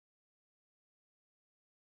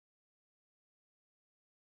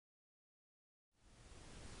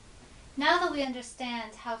Now that we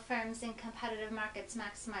understand how firms in competitive markets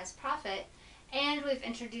maximize profit, and we've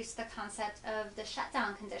introduced the concept of the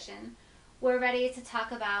shutdown condition, we're ready to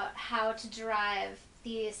talk about how to derive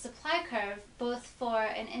the supply curve both for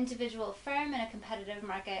an individual firm in a competitive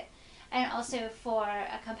market and also for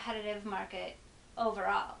a competitive market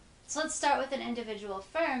overall. So let's start with an individual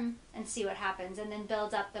firm and see what happens, and then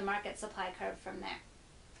build up the market supply curve from there.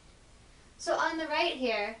 So on the right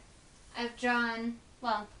here, I've drawn,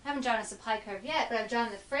 well, I haven't drawn a supply curve yet, but I've drawn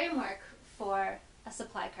the framework for a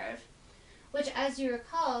supply curve, which, as you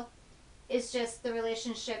recall, is just the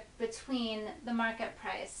relationship between the market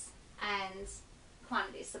price and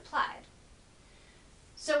quantity supplied.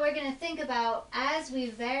 So we're going to think about, as we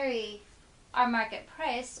vary our market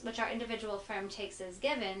price, which our individual firm takes as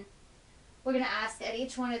given, we're going to ask at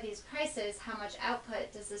each one of these prices, how much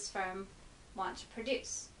output does this firm want to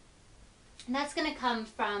produce? And that's going to come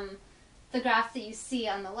from the graph that you see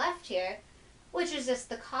on the left here, which is just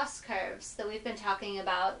the cost curves that we've been talking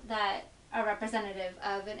about that are representative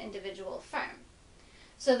of an individual firm.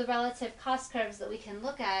 So the relative cost curves that we can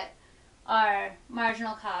look at are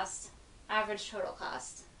marginal cost, average total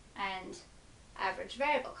cost, and average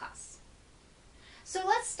variable cost. So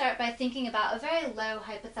let's start by thinking about a very low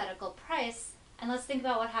hypothetical price, and let's think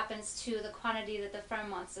about what happens to the quantity that the firm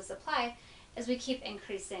wants to supply as we keep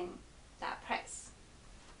increasing that price.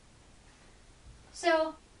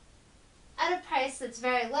 So at a price that's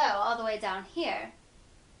very low, all the way down here,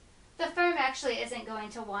 the firm actually isn't going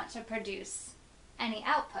to want to produce any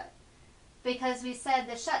output, because we said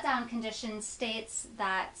the shutdown condition states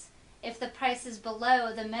that if the price is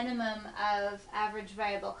below the minimum of average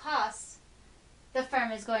variable cost, the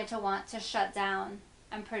firm is going to want to shut down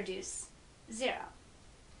and produce zero.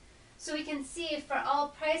 So we can see for all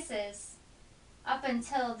prices up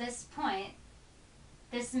until this point,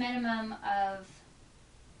 this minimum of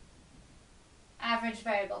average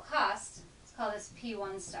variable cost, let's call this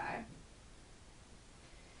P1 star.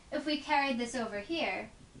 If we carried this over here,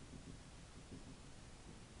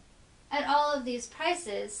 at all of these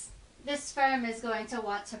prices, this firm is going to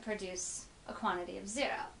want to produce a quantity of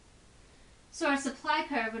zero. So our supply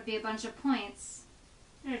curve would be a bunch of points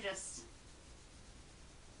that are just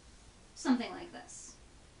something like this.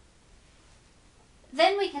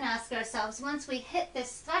 Then we can ask ourselves, once we hit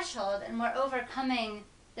this threshold and we're overcoming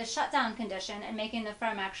the shutdown condition and making the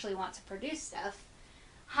firm actually want to produce stuff,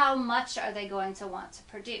 how much are they going to want to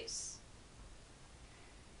produce?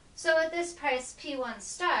 So at this price P1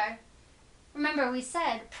 star, remember we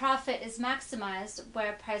said profit is maximized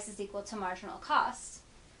where price is equal to marginal cost.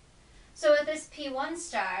 So at this P1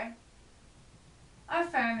 star, our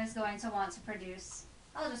firm is going to want to produce,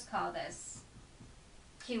 I'll just call this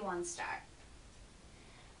Q1 star.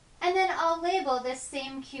 And then I'll label this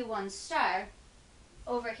same Q1 star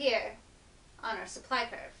over here on our supply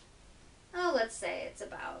curve. Oh, let's say it's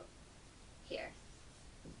about here.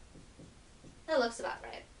 That looks about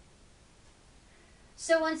right.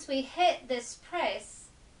 So once we hit this price,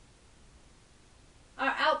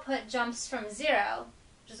 our output jumps from 0,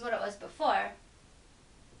 which is what it was before,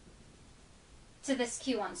 to this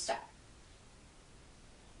Q1 star.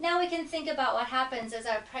 Now we can think about what happens as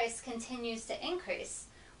our price continues to increase.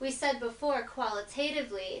 We said before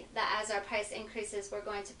qualitatively that as our price increases, we're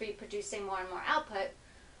going to be producing more and more output,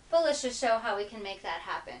 but let's just show how we can make that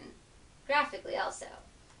happen graphically also.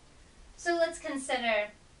 So let's consider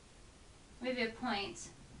maybe a point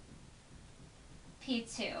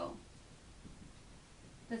P2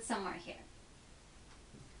 that's somewhere here.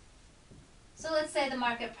 So let's say the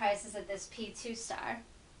market price is at this P2 star.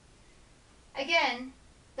 Again,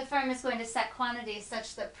 the firm is going to set quantity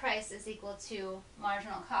such that price is equal to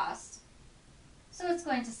marginal cost. So it's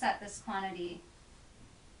going to set this quantity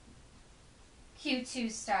Q2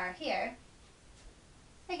 star here.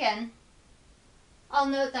 Again, I'll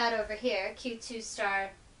note that over here, Q2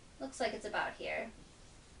 star looks like it's about here.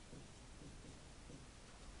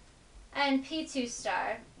 And P2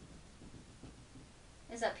 star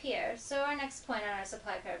is up here, so our next point on our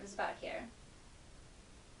supply curve is about here.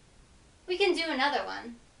 We can do another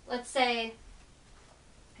one. Let's say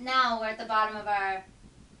now we're at the bottom of our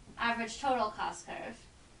average total cost curve.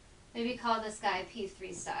 Maybe call this guy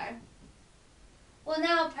P3 star. Well,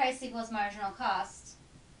 now price equals marginal cost.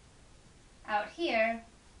 Out here,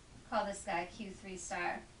 call this guy Q3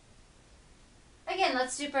 star. Again,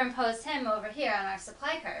 let's superimpose him over here on our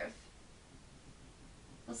supply curve.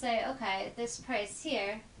 We'll say, okay, at this price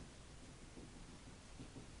here,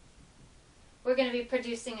 we're going to be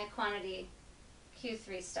producing a quantity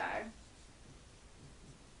Q3 star,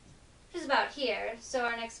 which is about here. So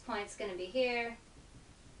our next point's going to be here.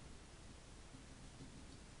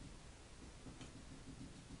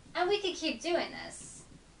 And we could keep doing this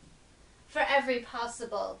for every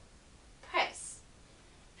possible price.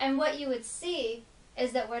 And what you would see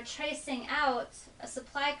is that we're tracing out a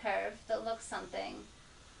supply curve that looks something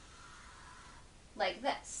like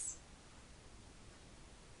this.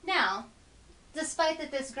 Now, despite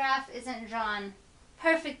that this graph isn't drawn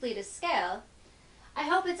perfectly to scale, I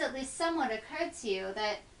hope it's at least somewhat occurred to you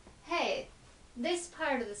that, hey, this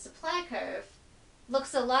part of the supply curve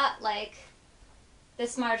looks a lot like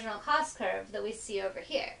this marginal cost curve that we see over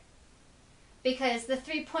here. Because the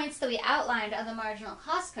 3 points that we outlined on the marginal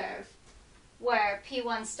cost curve were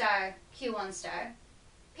P1 star, Q1 star,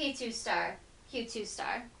 P2 star, Q2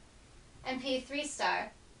 star, and P3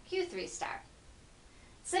 star, Q3 star.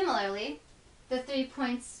 Similarly, the 3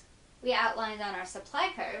 points we outlined on our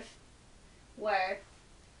supply curve were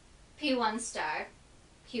P1 star,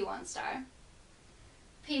 Q1 star,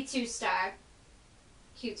 P2 star,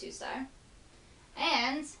 Q2 star,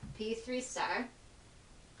 and P3 star,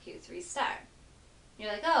 Q3 star.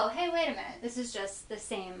 You're like, oh, hey, wait a minute, this is just the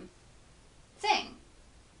same thing.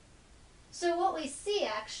 So what we see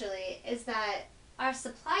actually is that our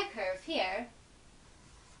supply curve here,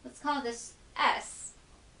 let's call this S,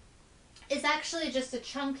 is actually just a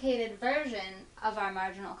truncated version of our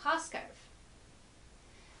marginal cost curve.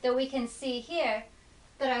 That we can see here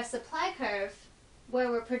that our supply curve, where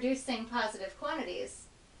we're producing positive quantities,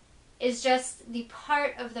 is just the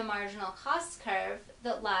part of the marginal cost curve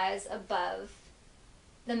that lies above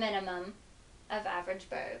the minimum of average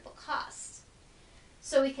variable cost.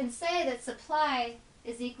 So we can say that supply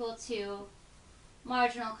is equal to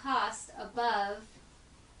marginal cost above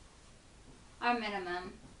our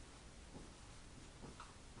minimum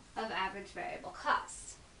of average variable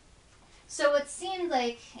cost. So what seemed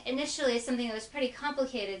like initially something that was pretty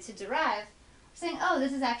complicated to derive, we're saying, oh,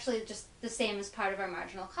 this is actually just the same as part of our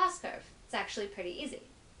marginal cost curve. It's actually pretty easy.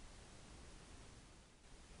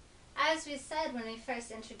 As we said when we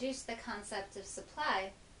first introduced the concept of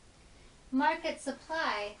supply, market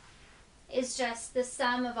supply is just the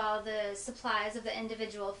sum of all the supplies of the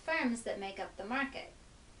individual firms that make up the market.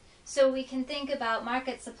 So we can think about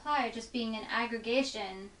market supply just being an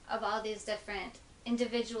aggregation of all these different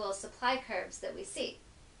individual supply curves that we see.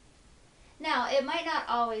 Now, it might not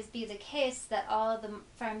always be the case that all of the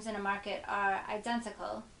firms in a market are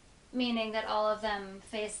identical, meaning that all of them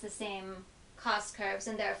face the same cost curves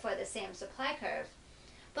and therefore the same supply curve.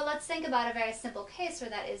 But let's think about a very simple case where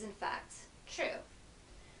that is in fact true.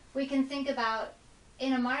 We can think about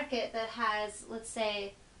in a market that has, let's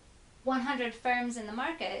say, 100 firms in the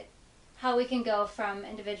market, how we can go from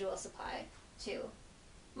individual supply to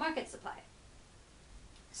market supply.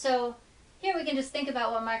 So here we can just think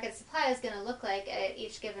about what market supply is going to look like at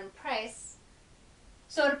each given price.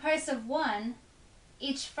 So at a price of 1,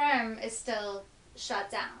 each firm is still shut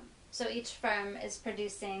down. So each firm is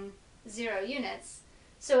producing 0 units.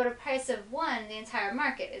 So at a price of 1, the entire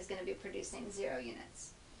market is going to be producing 0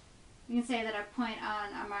 units. You can say that our point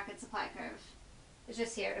on our market supply curve is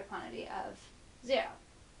just here at a quantity of 0.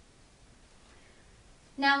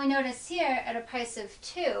 Now we notice here at a price of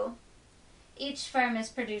 2, each firm is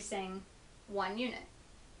producing 1 unit.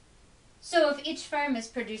 So if each firm is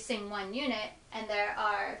producing 1 unit and there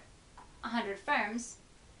are 100 firms,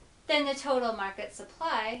 then the total market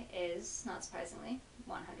supply is, not surprisingly,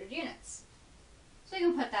 100 units. So we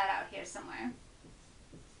can put that out here somewhere.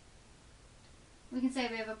 We can say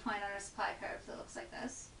we have a point on our supply curve that looks like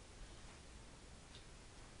this.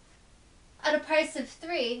 At a price of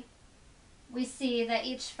 3, we see that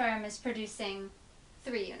each firm is producing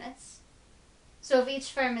 3 units. So if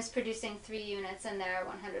each firm is producing 3 units and there are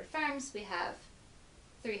 100 firms, we have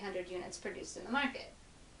 300 units produced in the market.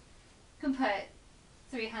 You can put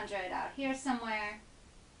 300 out here somewhere,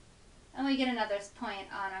 and we get another point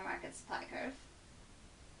on our market supply curve.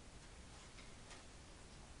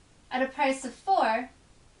 At a price of 4,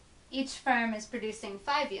 each firm is producing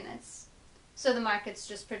 5 units, so the market's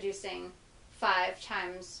just producing 5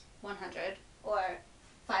 times 100, or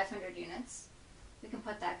 500 units. We can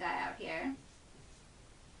put that guy out here.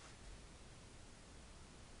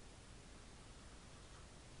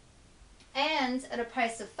 And at a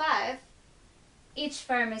price of 5, each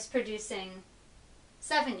firm is producing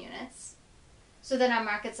 7 units, so then our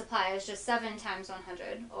market supply is just 7 times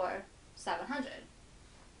 100, or 700.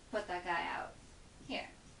 Put that guy out here.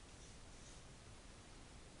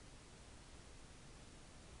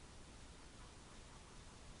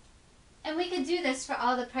 And we could do this for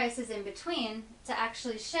all the prices in between to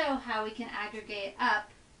actually show how we can aggregate up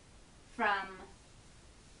from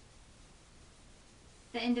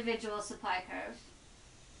the individual supply curve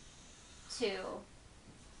to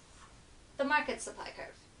the market supply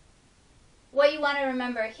curve. what you want to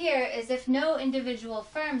remember here is if no individual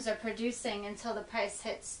firms are producing until the price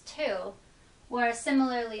hits 2, we're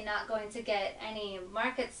similarly not going to get any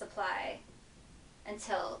market supply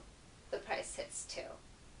until the price hits 2.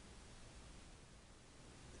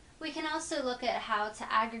 We can also look at how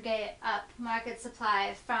to aggregate up market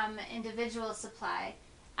supply from individual supply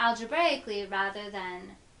algebraically rather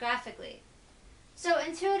than graphically. So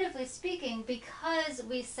intuitively speaking, because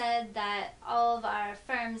we said that all of our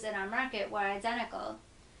firms in our market were identical,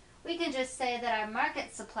 we can just say that our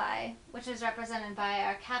market supply, which is represented by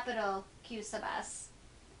our capital Q sub S,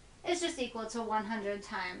 is just equal to 100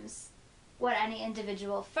 times what any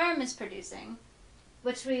individual firm is producing,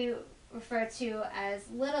 which we refer to as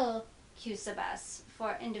little Q sub S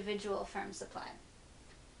for individual firm supply.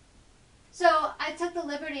 So I took the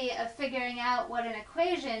liberty of figuring out what an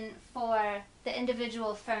equation for the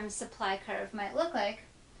individual firm's supply curve might look like,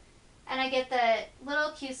 and I get that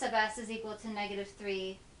little Q sub S is equal to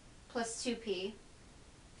 -3 plus 2p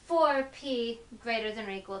for p greater than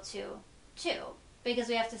or equal to 2, because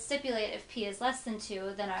we have to stipulate if p is less than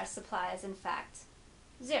 2, then our supply is in fact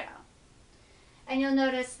 0. And you'll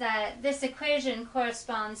notice that this equation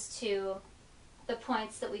corresponds to the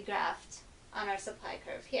points that we graphed on our supply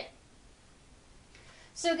curve here.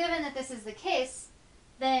 So given that this is the case,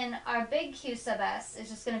 then our big Q sub S is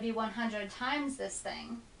just going to be 100 times this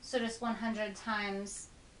thing, so just 100 times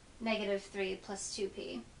 -3 plus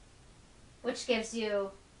 2p, which gives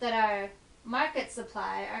you that our market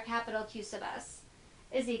supply, our capital Q sub S,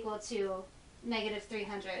 is equal to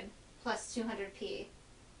 -300 plus 200p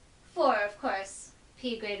for, of course,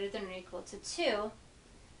 p greater than or equal to 2.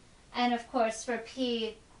 And of course, for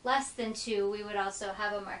p less than 2, we would also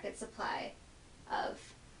have a market supply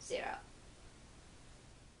of 0.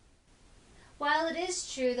 While it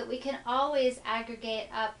is true that we can always aggregate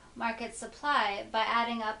up market supply by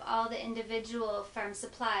adding up all the individual firm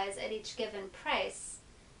supplies at each given price,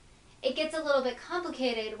 it gets a little bit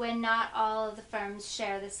complicated when not all of the firms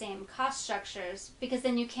share the same cost structures, because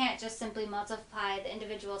then you can't just simply multiply the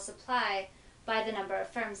individual supply by the number of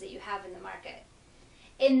firms that you have in the market.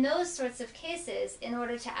 In those sorts of cases, in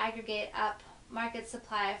order to aggregate up market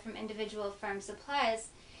supply from individual firm supplies,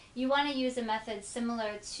 you want to use a method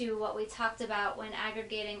similar to what we talked about when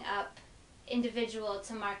aggregating up individual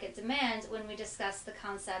to market demand when we discussed the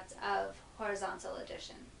concept of horizontal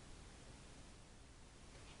addition.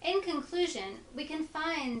 In conclusion, we can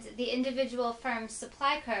find the individual firm's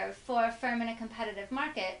supply curve for a firm in a competitive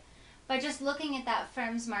market by just looking at that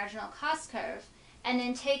firm's marginal cost curve and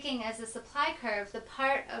then taking as a supply curve the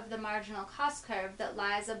part of the marginal cost curve that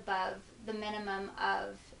lies above the minimum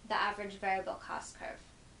of the average variable cost curve.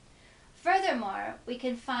 Furthermore, we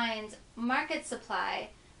can find market supply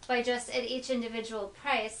by just at each individual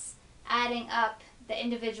price adding up the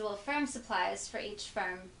individual firm supplies for each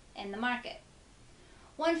firm in the market.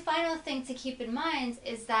 One final thing to keep in mind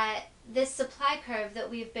is that this supply curve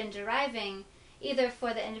that we've been deriving, either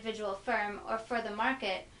for the individual firm or for the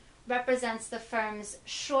market, represents the firm's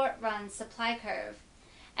short-run supply curve.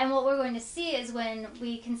 And what we're going to see is when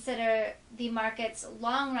we consider the market's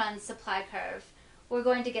long-run supply curve, we're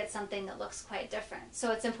going to get something that looks quite different.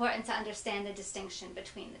 So it's important to understand the distinction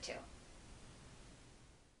between the two.